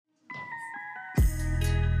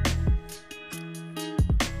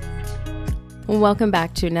Welcome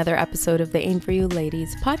back to another episode of the Aim For You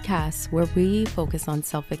Ladies podcast, where we focus on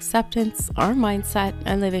self-acceptance, our mindset,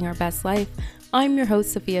 and living our best life. I'm your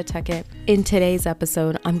host, Sophia Tuckett. In today's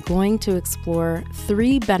episode, I'm going to explore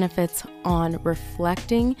 3 benefits on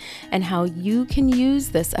reflecting and how you can use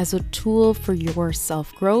this as a tool for your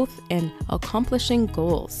self-growth and accomplishing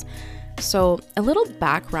goals. So a little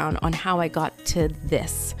background on how I got to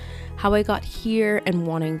this, how I got here and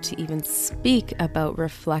wanting to even speak about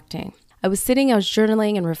reflecting. I was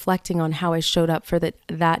journaling and reflecting on how I showed up for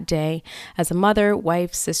that day as a mother,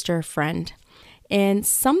 wife, sister, friend. And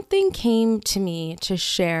something came to me to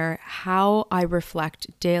share how I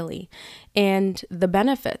reflect daily and the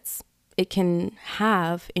benefits it can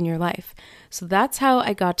have in your life. So that's how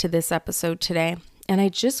I got to this episode today. And I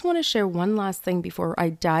just want to share one last thing before I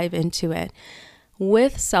dive into it.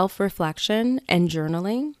 With self-reflection and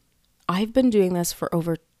journaling, I've been doing this for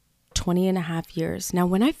over 20 and a half years. Now,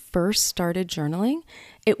 when I first started journaling,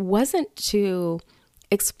 it wasn't to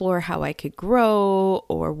explore how I could grow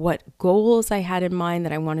or what goals I had in mind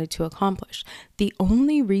that I wanted to accomplish. The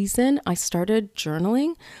only reason I started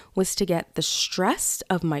journaling was to get the stress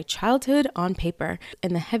of my childhood on paper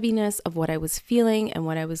and the heaviness of what I was feeling and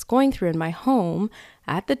what I was going through in my home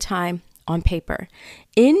at the time on paper.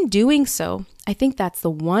 In doing so, I think that's the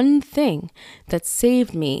one thing that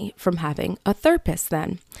saved me from having a therapist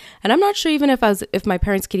then. And I'm not sure even if my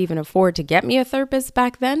parents could even afford to get me a therapist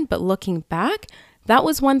back then, but looking back, that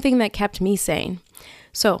was one thing that kept me sane.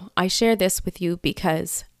 So I share this with you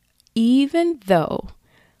because even though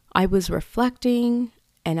I was reflecting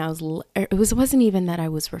and it wasn't even that I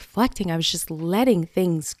was reflecting, I was just letting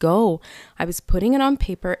things go. I was putting it on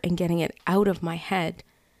paper and getting it out of my head.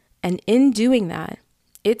 And in doing that,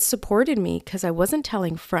 it supported me because I wasn't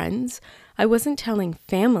telling friends, I wasn't telling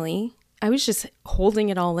family, I was just holding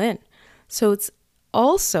it all in. So it's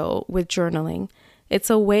also with journaling,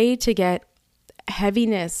 it's a way to get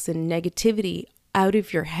heaviness and negativity out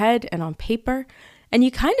of your head and on paper. And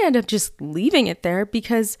you kind of end up just leaving it there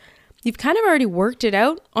because you've kind of already worked it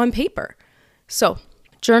out on paper. So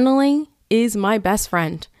journaling is my best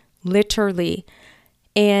friend, literally.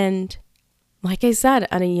 And like I said,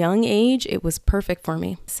 at a young age, it was perfect for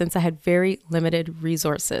me since I had very limited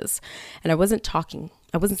resources and I wasn't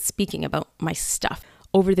speaking about my stuff.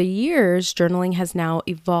 Over the years, journaling has now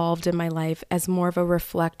evolved in my life as more of a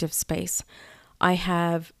reflective space. I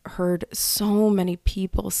have heard so many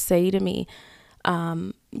people say to me,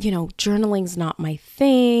 journaling's not my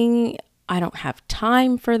thing. I don't have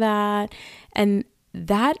time for that. And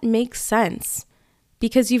that makes sense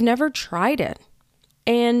because you've never tried it.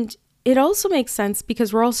 And it also makes sense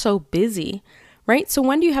because we're all so busy, right? So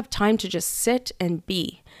when do you have time to just sit and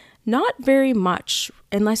be? Not very much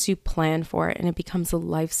unless you plan for it and it becomes a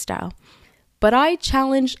lifestyle. But I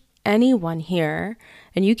challenge anyone here,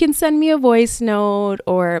 and you can send me a voice note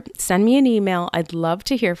or send me an email. I'd love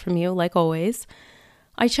to hear from you, like always.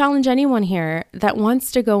 I challenge anyone here that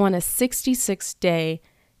wants to go on a 66-day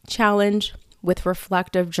challenge with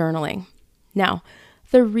reflective journaling. Now,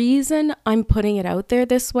 the reason I'm putting it out there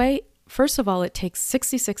this way, first of all, it takes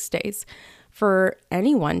 66 days for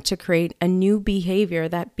anyone to create a new behavior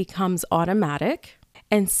that becomes automatic.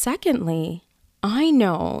 And secondly, I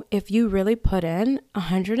know if you really put in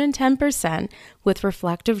 110% with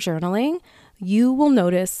reflective journaling, you will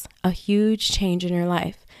notice a huge change in your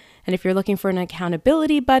life. And if you're looking for an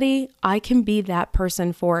accountability buddy, I can be that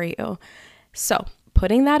person for you. So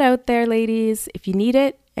putting that out there, ladies, if you need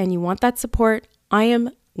it and you want that support, I am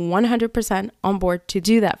 100% on board to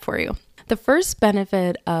do that for you. The first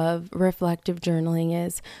benefit of reflective journaling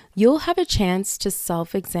is you'll have a chance to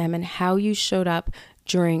self-examine how you showed up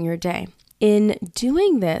during your day. In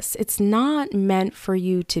doing this, it's not meant for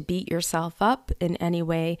you to beat yourself up in any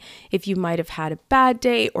way. If you might have had a bad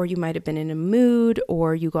day, or you might have been in a mood,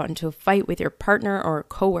 or you got into a fight with your partner or a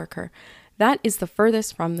coworker, that is the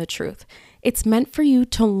furthest from the truth. It's meant for you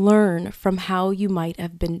to learn from how you might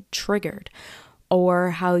have been triggered,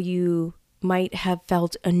 or how you might have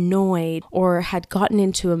felt annoyed or had gotten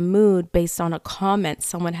into a mood based on a comment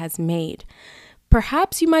someone has made.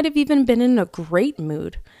 Perhaps you might have even been in a great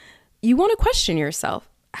mood. You want to question yourself.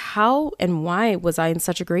 How and why was I in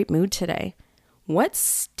such a great mood today? What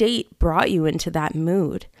state brought you into that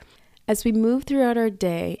mood? As we move throughout our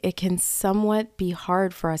day, it can somewhat be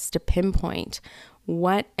hard for us to pinpoint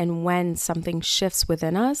what and when something shifts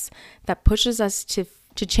within us that pushes us to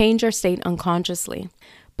change our state unconsciously.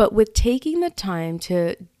 But with taking the time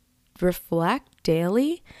to reflect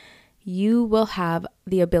daily, you will have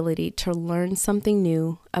the ability to learn something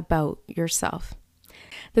new about yourself.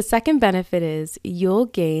 The second benefit is you'll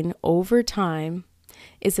gain over time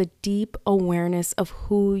is a deep awareness of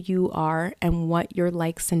who you are and what your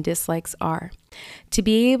likes and dislikes are. To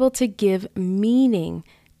be able to give meaning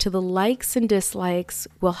to the likes and dislikes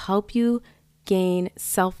will help you gain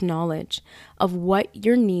self-knowledge of what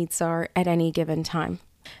your needs are at any given time.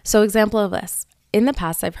 So example of this, in the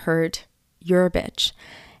past I've heard, "You're a bitch."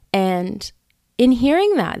 And in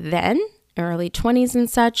hearing that then, early 20s and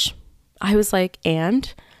such, I was like,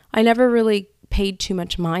 and I never really paid too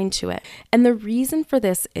much mind to it. And the reason for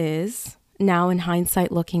this is, now in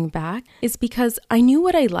hindsight looking back, is because I knew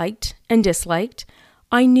what I liked and disliked.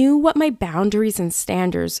 I knew what my boundaries and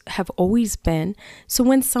standards have always been. So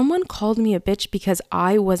when someone called me a bitch because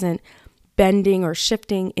I wasn't bending or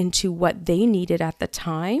shifting into what they needed at the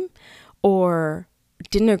time, or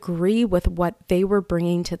didn't agree with what they were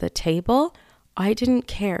bringing to the table, I didn't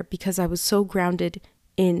care because I was so grounded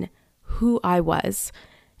in who I was.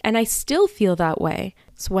 And I still feel that way.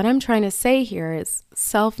 So what I'm trying to say here is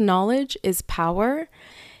self-knowledge is power.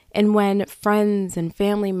 And when friends and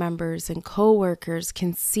family members and coworkers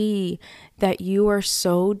can see that you are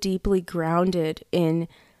so deeply grounded in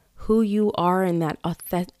who you are and that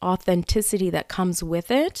authenticity that comes with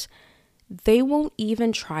it, they won't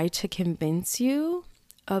even try to convince you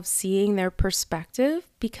of seeing their perspective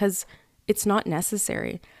because it's not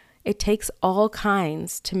necessary. It takes all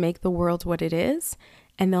kinds to make the world what it is,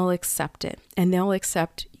 and they'll accept it, and they'll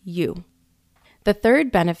accept you. The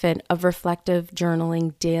third benefit of reflective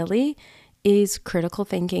journaling daily is critical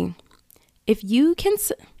thinking. If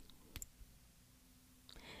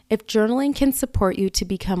journaling can support you to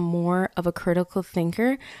become more of a critical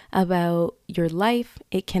thinker about your life,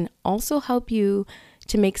 it can also help you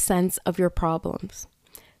to make sense of your problems.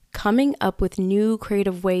 Coming up with new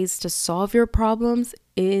creative ways to solve your problems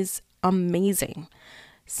is amazing.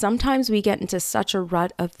 Sometimes we get into such a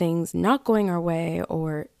rut of things not going our way,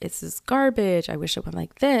 or this is garbage, I wish it went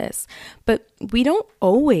like this. But we don't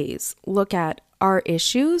always look at our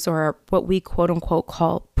issues or what we quote unquote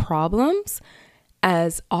call problems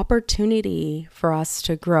as opportunity for us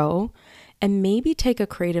to grow and maybe take a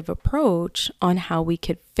creative approach on how we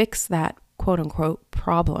could fix that quote unquote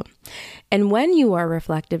problem. And when you are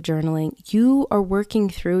reflective journaling, you are working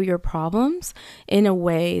through your problems in a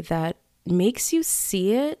way that makes you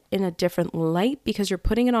see it in a different light because you're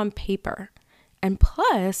putting it on paper. And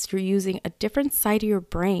plus, you're using a different side of your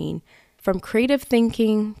brain, from creative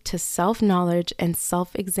thinking to self-knowledge and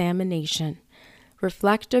self-examination.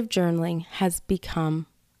 Reflective journaling has become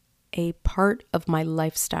a part of my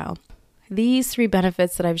lifestyle. These 3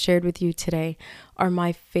 benefits that I've shared with you today are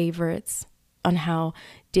my favorites on how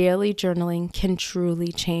daily journaling can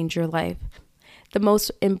truly change your life. The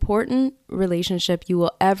most important relationship you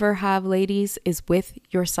will ever have, ladies, is with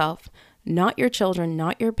yourself. Not your children,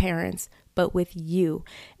 not your parents, but with you.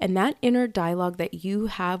 And that inner dialogue that you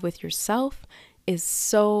have with yourself is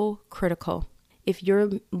so critical. If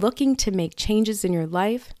you're looking to make changes in your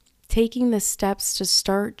life, taking the steps to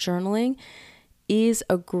start journaling is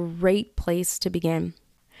a great place to begin.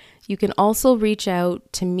 You can also reach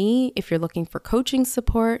out to me if you're looking for coaching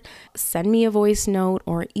support. Send me a voice note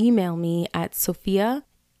or email me at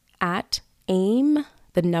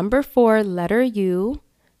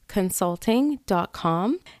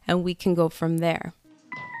sophia@aim4consulting.com, and we can go from there.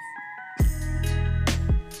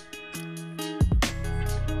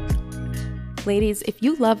 Ladies, if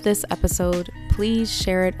you love this episode, please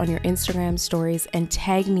share it on your Instagram stories and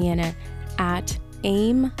tag me in it at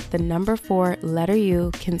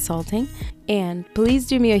aim4 consulting. And please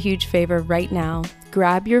do me a huge favor right now.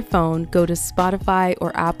 Grab your phone, go to Spotify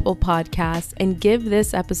or Apple Podcasts, and give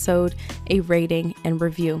this episode a rating and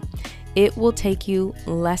review. It will take you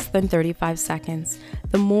less than 35 seconds.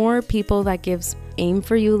 The more people that gives Aim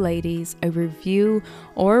for You Ladies a review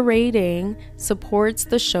or rating supports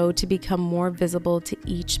the show to become more visible to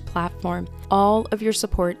each platform. All of your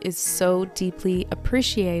support is so deeply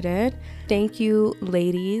appreciated. Thank you,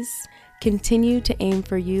 ladies. Continue to aim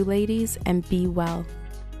for you, ladies, and be well.